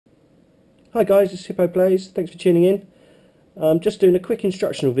Hi guys, it's Hippo-Plays. Thanks for tuning in. I'm just doing a quick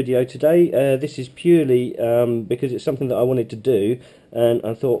instructional video today. This is purely because it's something that I wanted to do, and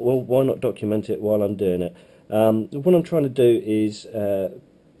I thought, well, why not document it while I'm doing it? What I'm trying to do is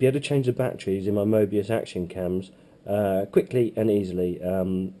be able to change the batteries in my Mobius Actioncams quickly and easily.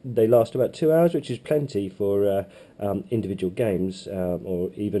 They last about 2 hours, which is plenty for individual games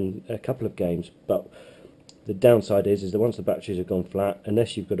or even a couple of games. But the downside is that once the batteries have gone flat,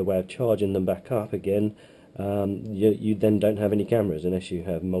 unless you've got a way of charging them back up again, you then don't have any cameras unless you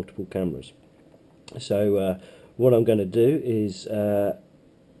have multiple cameras. So what I'm going to do is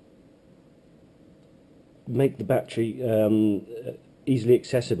make the battery easily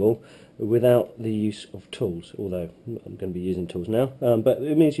accessible without the use of tools, although I'm going to be using tools now, but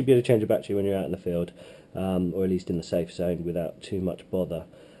it means you'll be able to change a battery when you're out in the field, or at least in the safe zone without too much bother.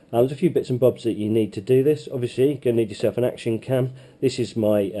 There's a few bits and bobs that you need to do this. Obviously, you're going to need yourself an action cam. This is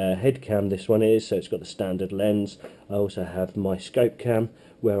my head cam, this one is, so it's got the standard lens. I also have my scope cam,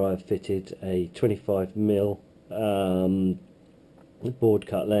 where I've fitted a 25mm board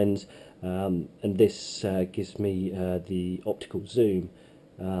cut lens, and this gives me the optical zoom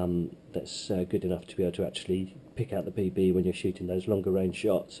that's good enough to be able to actually pick out the PB when you're shooting those longer range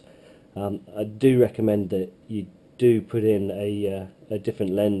shots. I do recommend that you do put in a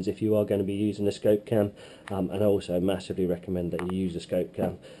different lens if you are going to be using a scope cam, and I also massively recommend that you use a scope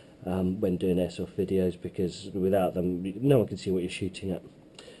cam when doing airsoft videos, because without them no one can see what you're shooting at.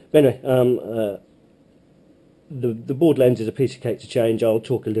 But anyway, the board lens is a piece of cake to change. I'll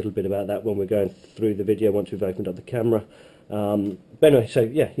talk a little bit about that when we're going through the video once we've opened up the camera. But anyway, so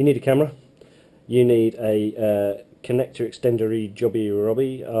yeah, you need a camera, you need a connector extendery jobby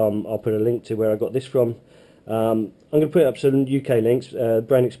robby. I'll put a link to where I got this from. I'm going to put up some UK links.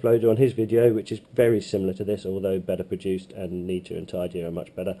 Brain Exploder on his video, which is very similar to this, although better produced and neater and tidier and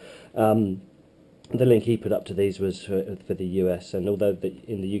much better. The link he put up to these was for the US, and although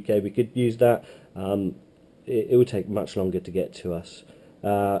in the UK we could use that, it would take much longer to get to us.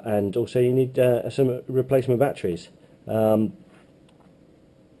 And also you need some replacement batteries.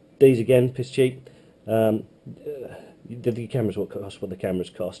 These again, piss cheap. The cameras will cost what the cameras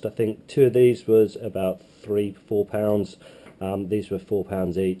cost. I think 2 of these was about £3–4. These were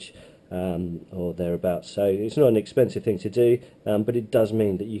 £4 each, or thereabouts. So it's not an expensive thing to do, but it does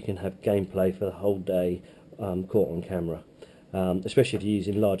mean that you can have gameplay for the whole day caught on camera. Especially if you're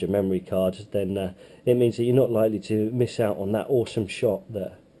using larger memory cards, then it means that you're not likely to miss out on that awesome shot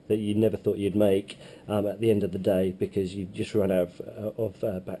that you never thought you'd make at the end of the day, because you've just run out of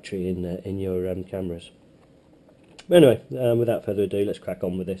battery in your cameras. Anyway, without further ado, let's crack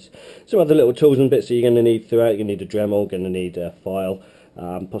on with this. Some other little tools and bits that you're going to need throughout. You're going to need a Dremel, going to need a file,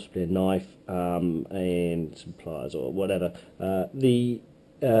 possibly a knife, and some pliers or whatever. The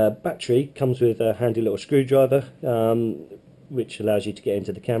battery comes with a handy little screwdriver, which allows you to get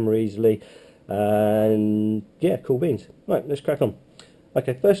into the camera easily. And yeah, cool beans. Right, let's crack on.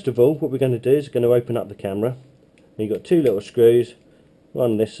 Okay, first of all, what we're going to do is we're going to open up the camera. And you've got 2 little screws,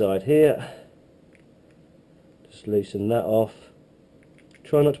 one on this side here. Just loosen that off.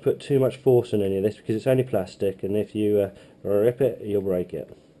 Try not to put too much force on any of this, because it's only plastic, and if you rip it, you'll break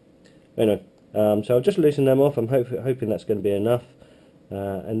it. Anyway, so I'll just loosen them off. I'm hoping that's going to be enough.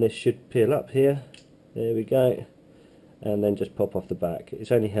 And this should peel up here. There we go. And then just pop off the back.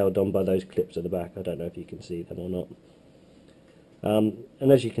 It's only held on by those clips at the back. I don't know if you can see them or not.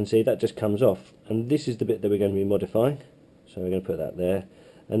 And as you can see, that just comes off. And this is the bit that we're going to be modifying. So we're going to put that there.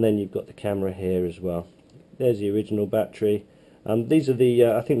 And then you've got the camera here as well. There's the original battery. These are the,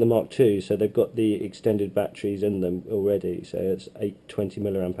 I think the Mark II, so they've got the extended batteries in them already. So it's 820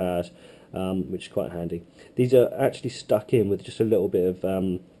 milliamp hours, which is quite handy. These are actually stuck in with just a little bit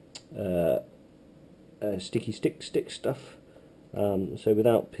of sticky stick stuff. So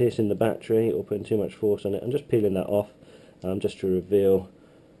without piercing the battery or putting too much force on it, I'm just peeling that off, just to reveal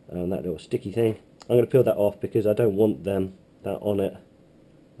that little sticky thing. I'm going to peel that off because I don't want that on it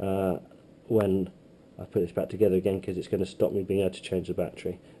when I put this back together again, because it's going to stop me being able to change the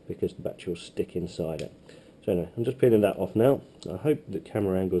battery, because the battery will stick inside it. So anyway, I'm just peeling that off now. I hope the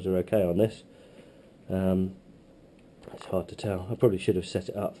camera angles are okay on this. It's hard to tell. I probably should have set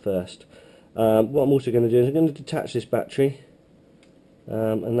it up first. What I'm also going to do is I'm going to detach this battery,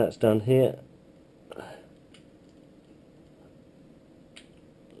 and that's done here.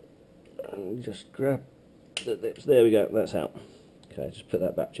 And just grab the lips. There we go. That's out. Okay, just put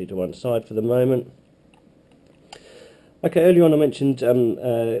that battery to one side for the moment. Okay, earlier on I mentioned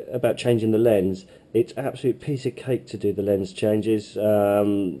about changing the lens. It's absolute piece of cake to do the lens changes. There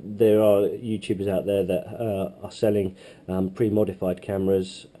are YouTubers out there that are selling pre-modified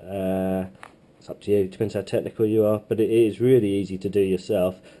cameras. It's up to you, it depends how technical you are, but it is really easy to do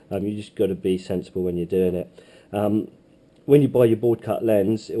yourself. You just got to be sensible when you're doing it. When you buy your board cut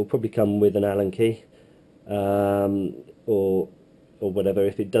lens, it will probably come with an Allen key, or whatever.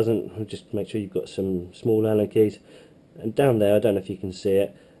 If it doesn't, just make sure you've got some small Allen keys. And down there, I don't know if you can see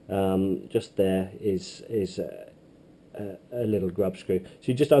it, just there is a little grub screw. So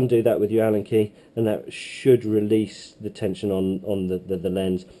you just undo that with your Allen key, and that should release the tension on the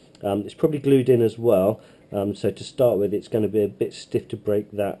lens. It's probably glued in as well, so to start with, it's going to be a bit stiff to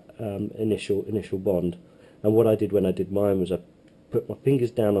break that initial bond. And what I did when I did mine was I put my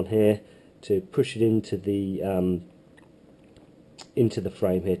fingers down on here to push it into the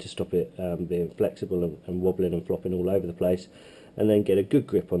frame here to stop it being flexible and wobbling and flopping all over the place, and then get a good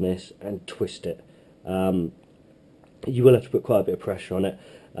grip on this and twist it. You will have to put quite a bit of pressure on it.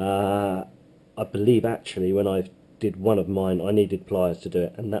 I believe actually when I did one of mine I needed pliers to do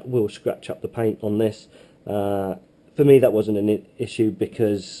it, and that will scratch up the paint on this. For me that wasn't an issue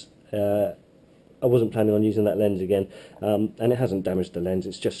because I wasn't planning on using that lens again, and it hasn't damaged the lens,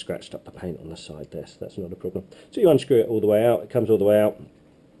 it's just scratched up the paint on the side there, so that's not a problem. So you unscrew it all the way out, it comes all the way out,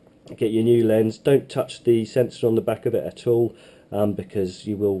 get your new lens. Don't touch the sensor on the back of it at all, because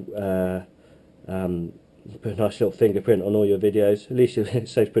you will put a nice little fingerprint on all your videos. At least it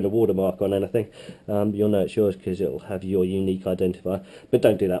saves putting a watermark on anything. You'll know it's yours because it'll have your unique identifier, but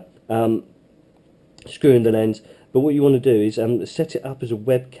don't do that. Screw in the lens, but what you want to do is set it up as a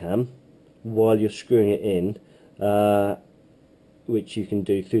webcam while you're screwing it in, which you can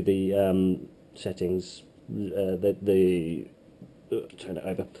do through the settings. Turn it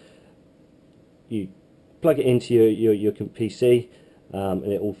over. You plug it into your PC, and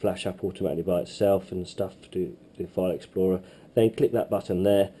it will flash up automatically by itself and stuff to the File Explorer. Then click that button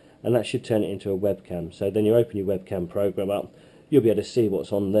there, and that should turn it into a webcam. So then you open your webcam program up, you'll be able to see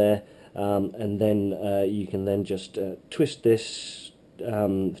what's on there, and then you can then just twist this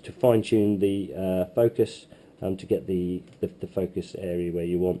to fine-tune the focus, to get the focus area where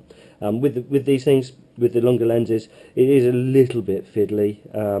you want. With these things, with the longer lenses, it is a little bit fiddly,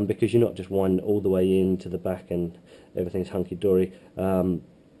 because you're not just winding all the way into the back and everything's hunky-dory.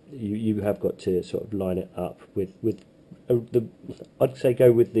 You have got to sort of line it up with I'd say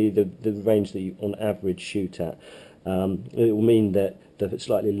go with the range that you on average shoot at. It will mean that the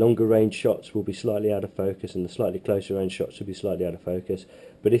slightly longer range shots will be slightly out of focus, and the slightly closer range shots will be slightly out of focus.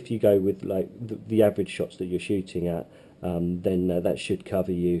 But if you go with like the average shots that you're shooting at, then that should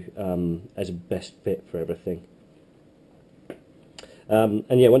cover you as a best fit for everything. And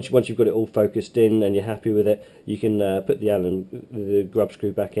yeah, once you've got it all focused in and you're happy with it, you can put the grub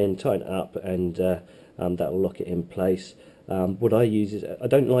screw back in, tighten it up, and that will lock it in place. What I use is, I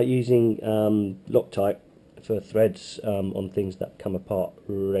don't like using Loctite for threads on things that come apart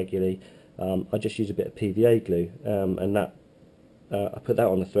regularly. I just use a bit of PVA glue, and that I put that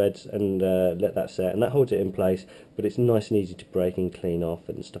on the threads and let that set, and that holds it in place, but it's nice and easy to break and clean off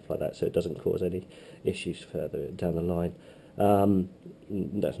and stuff like that, so it doesn't cause any issues further down the line.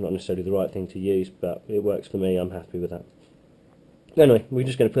 That's not necessarily the right thing to use, but it works for me. I'm happy with that. Anyway, we're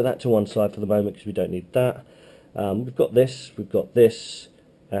just going to put that to one side for the moment because we don't need that. We've got this,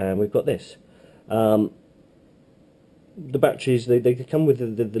 and we've got this. The batteries, they come with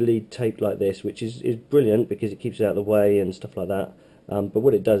the lead tape like this, which is brilliant because it keeps it out of the way and stuff like that. But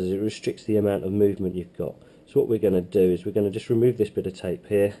what it does is it restricts the amount of movement you've got. So what we're going to do is we're going to just remove this bit of tape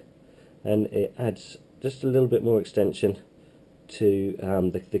here, and it adds just a little bit more extension to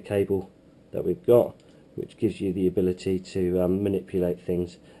the cable that we've got, which gives you the ability to manipulate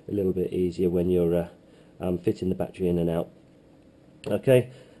things a little bit easier when you're fitting the battery in and out. Okay,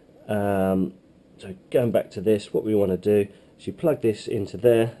 so going back to this, what we want to do is you plug this into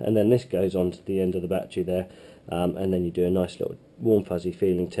there, and then this goes on to the end of the battery there, and then you do a nice little warm fuzzy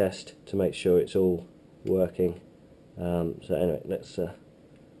feeling test to make sure it's all working. So anyway, let's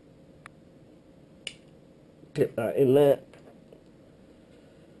clip that in there,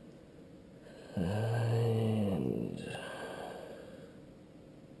 and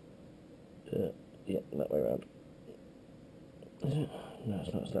yeah, that way around. Is it? No,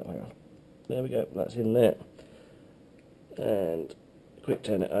 it's not, it's that way around. There we go, that's in there. And quick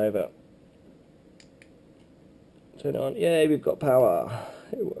turn it over. Turn it on. Yay, we've got power.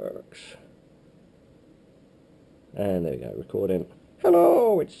 It works. And there we go, recording.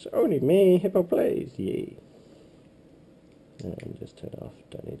 Hello, it's only me, Hippo-Plays. Yay. And just turn it off,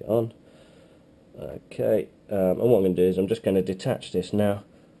 don't need it on. Okay, and what I'm going to do is I'm just going to detach this now,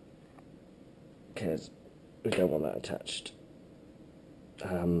 because we don't want that attached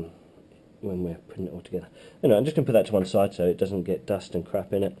when we're putting it all together. Anyway, I'm just going to put that to one side so it doesn't get dust and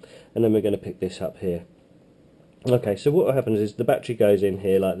crap in it, and then we're going to pick this up here. Okay, so what happens is the battery goes in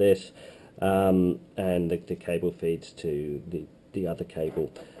here like this, and the cable feeds to the other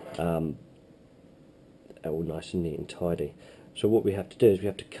cable, all nice and neat and tidy. So what we have to do is we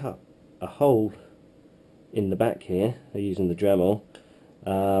have to cut a hole in the back here using the Dremel,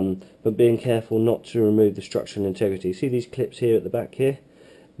 but being careful not to remove the structural integrity. See these clips here at the back here?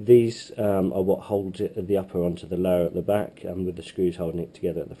 These are what holds it, the upper onto the lower at the back, with the screws holding it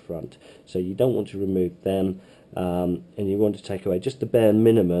together at the front. So you don't want to remove them, and you want to take away just the bare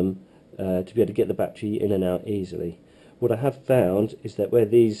minimum to be able to get the battery in and out easily. What I have found is that where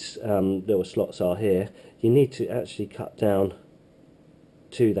these little slots are here, you need to actually cut down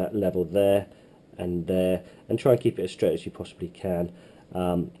to that level there, and try and keep it as straight as you possibly can.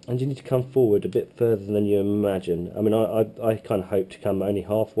 And you need to come forward a bit further than you imagine. I mean, I kind of hope to come only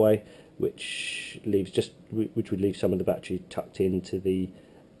halfway, which would leave some of the battery tucked into the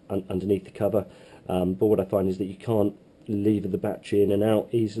underneath the cover. But what I find is that you can't lever the battery in and out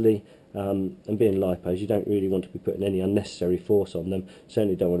easily. And being lipos, you don't really want to be putting any unnecessary force on them.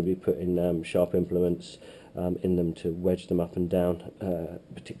 Certainly don't want to be putting sharp implements in them to wedge them up and down,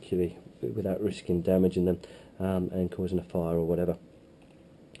 particularly without risking damaging them and causing a fire or whatever.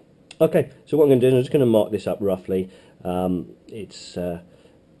 Okay, so what I'm going to do is I'm just going to mark this up roughly. It's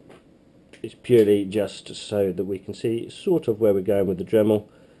purely just so that we can see sort of where we're going with the Dremel.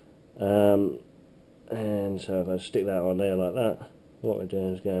 And so if I stick that on there like that, what we're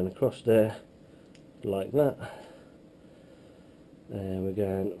doing is going across there like that. And we're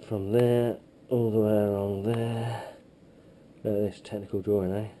going from there all the way along there. Look at this technical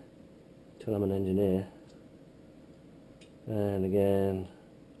drawing, eh? Till I'm an engineer. And again,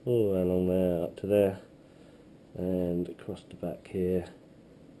 all the way along there, up to there, and across the back here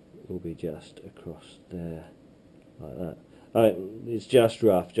will be just across there, like that. Alright, it's just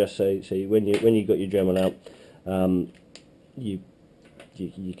rough, just so when you got your Dremel out, you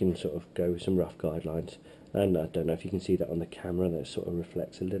can sort of go with some rough guidelines. And I don't know if you can see that on the camera, that sort of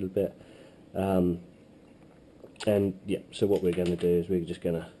reflects a little bit. And yeah, so what we're going to do is we're just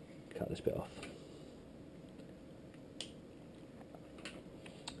going to cut this bit off.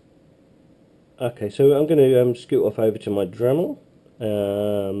 Okay, so I'm going to scoot off over to my Dremel,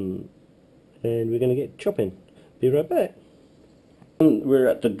 and we're going to get chopping. Be right back. We're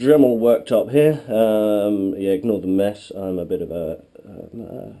at the Dremel worktop here. Yeah, ignore the mess. I'm a bit of a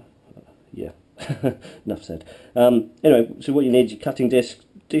yeah. Enough said. Anyway, so what you need is your cutting disc,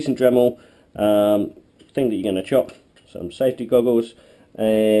 decent Dremel, thing that you're going to chop, some safety goggles,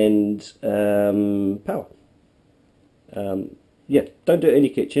 and power. Yeah, don't do it in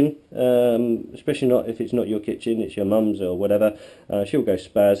your kitchen, especially not if it's not your kitchen, it's your mum's or whatever. She'll go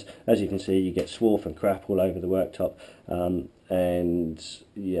spaz. As you can see, you get swarf and crap all over the worktop, and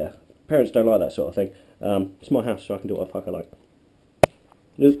yeah, parents don't like that sort of thing. It's my house, so I can do what the fuck I like.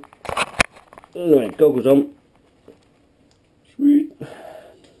 Anyway, goggles on. Sweet.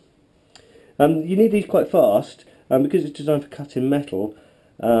 You need these quite fast, because it's designed for cutting metal.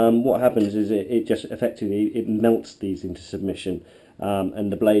 What happens is it just effectively melts these into submission,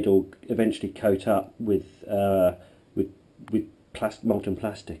 and the blade will eventually coat up with molten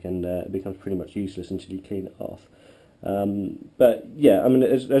plastic, and it becomes pretty much useless until you clean it off. But yeah, I mean,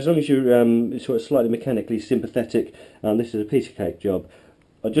 as long as you're sort of slightly mechanically sympathetic, this is a piece of cake job.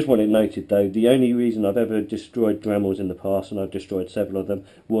 I just want it noted though, the only reason I've ever destroyed Dremels in the past, and I've destroyed several of them,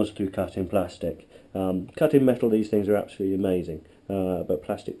 was through cutting plastic. Cutting metal, these things are absolutely amazing, but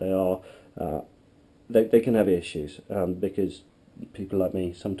plastic, they can have issues, because people like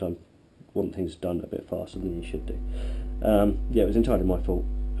me sometimes want things done a bit faster than you should do. Yeah, it was entirely my fault,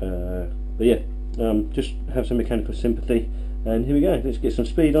 but yeah, just have some mechanical sympathy, and here we go. Let's get some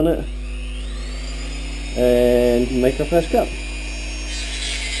speed on it and make our first cut.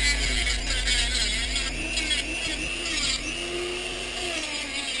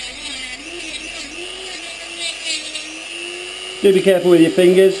 Do be careful with your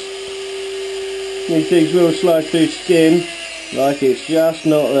fingers. These things will slide through skin like it's just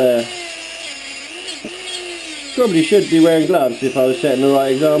not there. Probably should be wearing gloves if I was setting the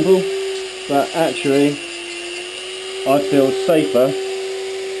right example, but actually I feel safer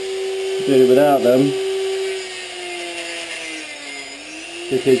doing it without them,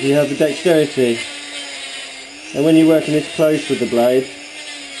 because you have the dexterity, and when you're working this close with the blade,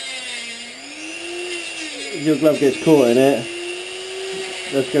 if your glove gets caught in it,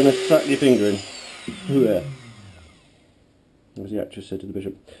 that's going to suck your finger in. Yeah. As the actress said to the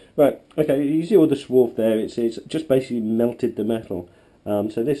bishop. Right, okay, you see all the swarf there, it's just basically melted the metal.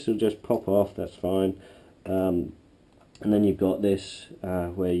 So this will just pop off, that's fine. And then you've got this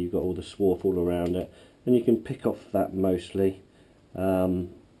where you've got all the swarf all around it. And you can pick off that mostly. That's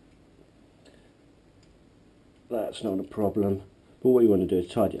not a problem. But what you want to do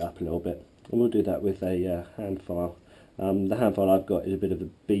is tidy it up a little bit. And we'll do that with a hand file. The hand file I've got is a bit of a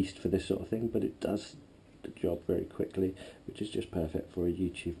beast for this sort of thing, but it does the job very quickly, which is just perfect for a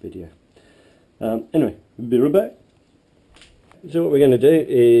YouTube video. Anyway, be right back. So what we're going to do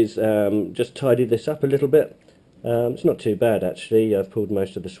is just tidy this up a little bit. It's not too bad actually. I've pulled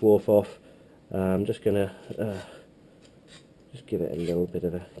most of the swarf off. I'm just going to just give it a little bit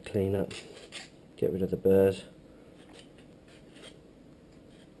of a clean up, get rid of the burrs.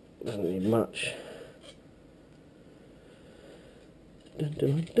 Doesn't need much. Dun,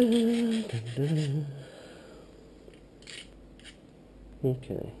 dun, dun, dun, dun.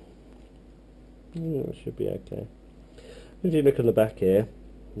 Okay, it should be okay. If you look on the back here,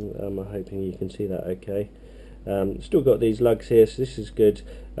 I'm hoping you can see that okay. Still got these lugs here, so this is good.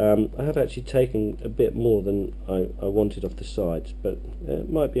 I have actually taken a bit more than I wanted off the sides, but it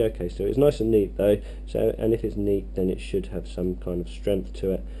might be okay still. It's nice and neat though, so, and if it's neat then it should have some kind of strength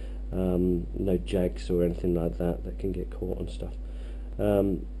to it. No jags or anything like that can get caught on stuff.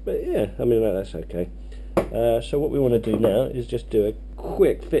 But yeah, I mean that's okay. So what we want to do now is just do a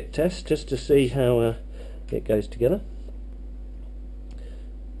quick fit test just to see how it goes together.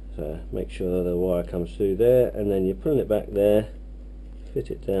 So make sure the wire comes through there, and then you're pulling it back there, fit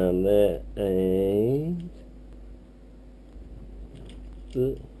it down there, and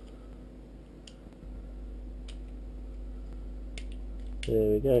there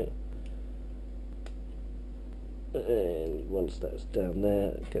we go. And once that's down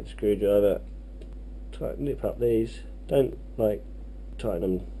there, get the screwdriver, nip up these. Don't like tighten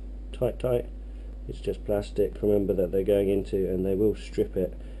them tight. It's just plastic. Remember that they're going into, and they will strip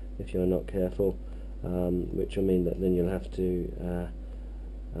it if you're not careful, which will mean that then you'll have to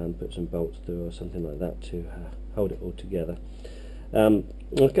put some bolts through or something like that to hold it all together.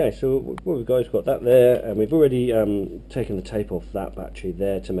 Okay, so what we've got is got that there, and we've already taken the tape off that battery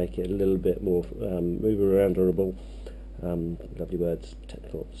there to make it a little bit more move aroundable. Lovely words,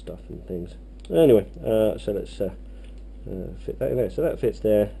 technical stuff and things. Anyway, so let's fit that in there. So that fits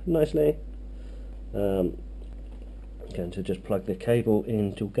there nicely. Going to just plug the cable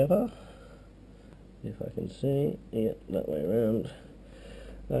in together, if I can see. Yeah, that way around.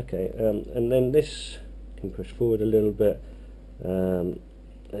 Okay, and then this can push forward a little bit, and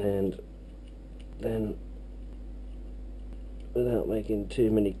then without making too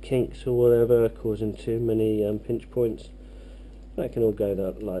many kinks or whatever, causing too many pinch points, that can all go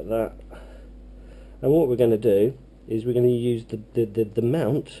like that. And what we're going to do is we're going to use the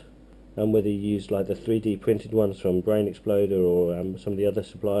mount, and whether you use like the 3D printed ones from Brain Exploder or some of the other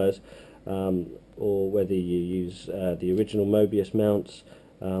suppliers, or whether you use the original Mobius mounts,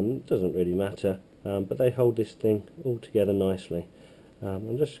 doesn't really matter, but they hold this thing all together nicely.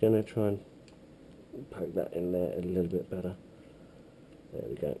 I'm just going to try and poke that in there a little bit better. There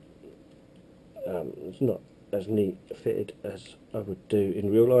we go. It's not as neat fitted as I would do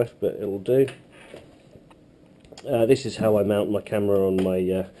in real life, but it'll do. This is how I mount my camera on my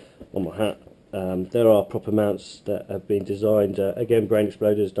hat. There are proper mounts that have been designed. Again, Brain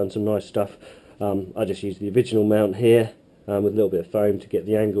Exploder has done some nice stuff. I just use the original mount here with a little bit of foam to get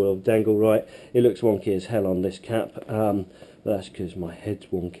the angle of dangle right. It looks wonky as hell on this cap, but that's because my head's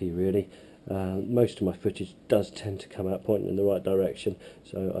wonky really. Most of my footage does tend to come out pointing in the right direction,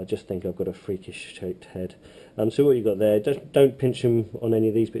 so I just think I've got a freakish shaped head. So what you've got there, don't pinch them on any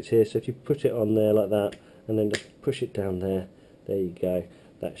of these bits here, so if you put it on there like that and then just push it down there, there you go.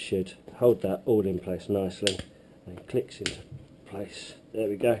 That should hold that all in place nicely and clicks into place. There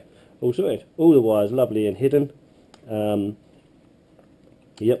we go, all sorted. All the wires lovely and hidden.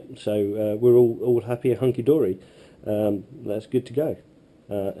 Yep, so we're all happy and hunky-dory. That's good to go.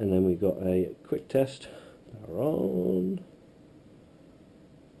 And then we've got a quick test. Power on.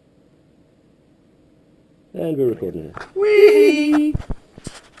 And we're recording it. Whee!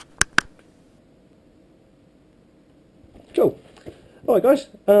 Cool. Alright guys,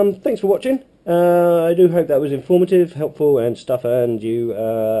 thanks for watching. I do hope that was informative, helpful and stuff, and you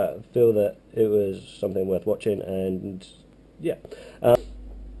feel that it was something worth watching, and yeah.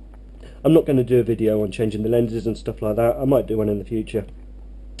 I'm not going to do a video on changing the lenses and stuff like that. I might do one in the future.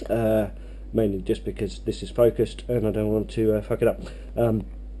 Mainly just because this is focused and I don't want to fuck it up.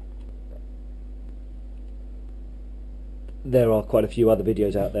 there are quite a few other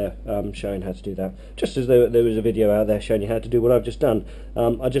videos out there showing how to do that, just as there was a video out there showing you how to do what I've just done.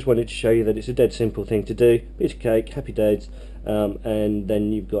 I just wanted to show you that it's a dead simple thing to do. Piece of cake, happy days, and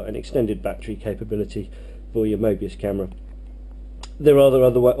then you've got an extended battery capability for your Mobius camera. There are other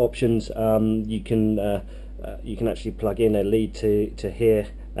options. You can actually plug in a lead to here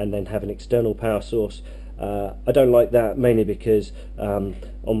and then have an external power source. I don't like that, mainly because on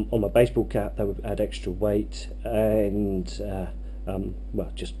my baseball cap that would add extra weight and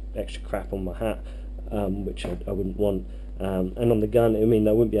well, just extra crap on my hat, which I wouldn't want. And on the gun, I mean,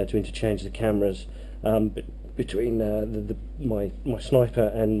 I wouldn't be able to interchange the cameras between my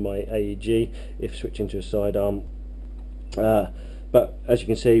sniper and my AEG if switching to a sidearm. But as you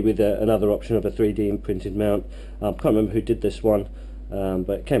can see, with another option of a 3D imprinted mount, I can't remember who did this one, but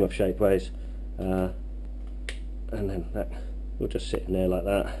it came off Shapeways, and then that will just sit in there like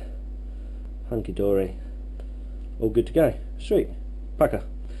that, hunky dory, all good to go. Sweet, pucker.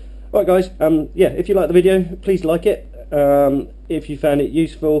 Right guys, yeah, if you like the video, please like it. If you found it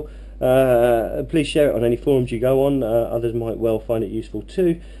useful, please share it on any forums you go on. Others might well find it useful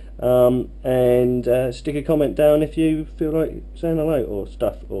too. And stick a comment down if you feel like saying hello or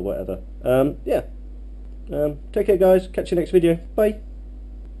stuff or whatever. Yeah, take care guys, catch you next video, bye.